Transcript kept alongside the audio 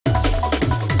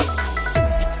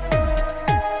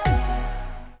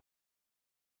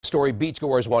story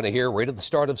beachgoers want to hear right at the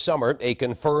start of summer. A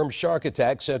confirmed shark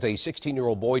attack sent a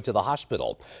 16-year-old boy to the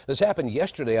hospital. This happened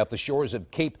yesterday off the shores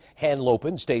of Cape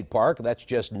Henlopen State Park. That's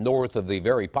just north of the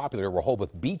very popular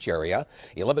Rehoboth Beach area.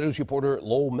 11 News reporter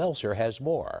Lowell Melser has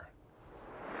more.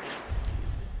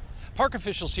 Park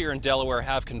officials here in Delaware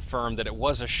have confirmed that it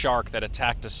was a shark that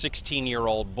attacked a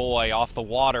 16-year-old boy off the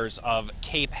waters of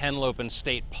Cape Henlopen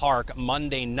State Park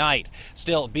Monday night.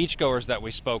 Still, beachgoers that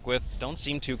we spoke with don't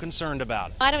seem too concerned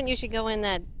about it. I don't usually go in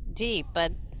that deep,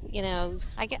 but you know,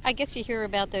 I guess you hear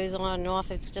about those on and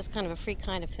off. It's just kind of a freak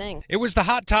kind of thing. It was the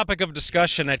hot topic of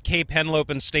discussion at Cape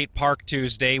Henlopen State Park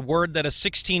Tuesday. Word that a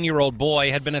 16-year-old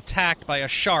boy had been attacked by a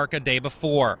shark a day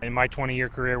before. In my 20-year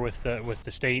career with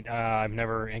the state, I've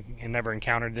never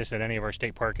encountered this at any of our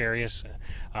state park areas,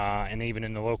 and even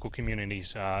in the local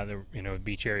communities,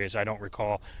 beach areas. I don't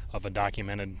recall of a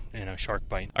documented shark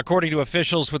bite. According to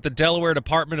officials with the Delaware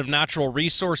Department of Natural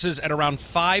Resources, at around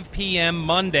 5 p.m.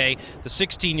 Monday, the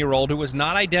 16-year-old who was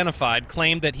not identified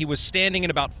claimed that he was standing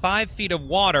in about 5 feet of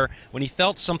water when he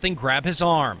felt something grab his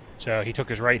arm. So he took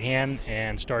his right hand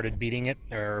and started beating it,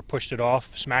 or pushed it off,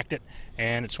 smacked it,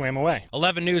 and it swam away.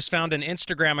 11 News found an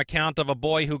Instagram account of a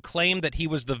boy who claimed that he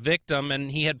was the victim,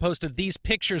 and he had posted these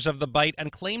pictures of the bite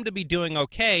and claimed to be doing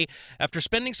okay after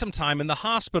spending some time in the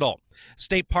hospital.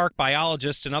 State park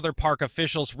biologists and other park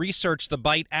officials researched the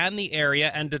bite and the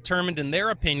area and determined, in their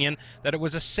opinion, that it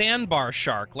was a sandbar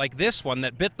shark like this one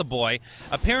that bit the boy.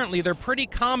 Apparently, they're pretty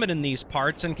common in these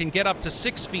parts and can get up to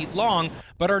 6 feet long,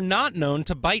 but are not known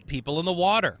to bite people in the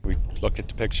water. We looked at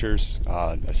the pictures,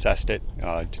 assessed it,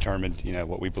 determined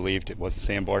what we believed it was a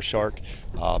sandbar shark.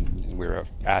 We were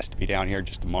asked to be down here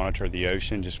just to monitor the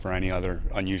ocean just for any other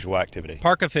unusual activity.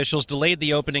 Park officials delayed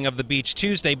the opening of the beach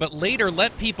Tuesday, but later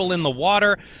let people in the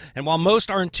water, and while most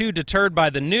aren't too deterred by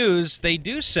the news, they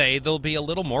do say they'll be a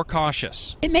little more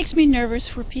cautious. It makes me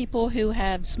nervous for people who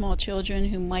have small children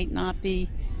who might not be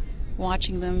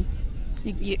watching them.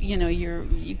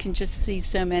 You can just see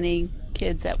so many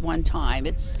kids at one time.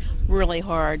 It's really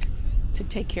hard to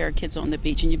take care of kids on the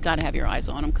beach, and you've got to have your eyes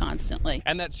on them constantly.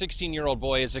 And that 16-year-old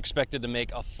boy is expected to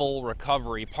make a full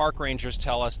recovery. Park rangers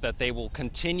tell us that they will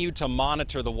continue to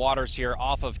monitor the waters here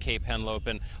off of Cape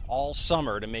Henlopen all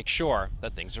summer to make sure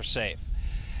that things are safe.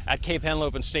 At Cape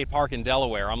Henlopen State Park in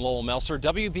Delaware, I'm Lowell Melser,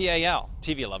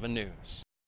 WBAL-TV 11 News.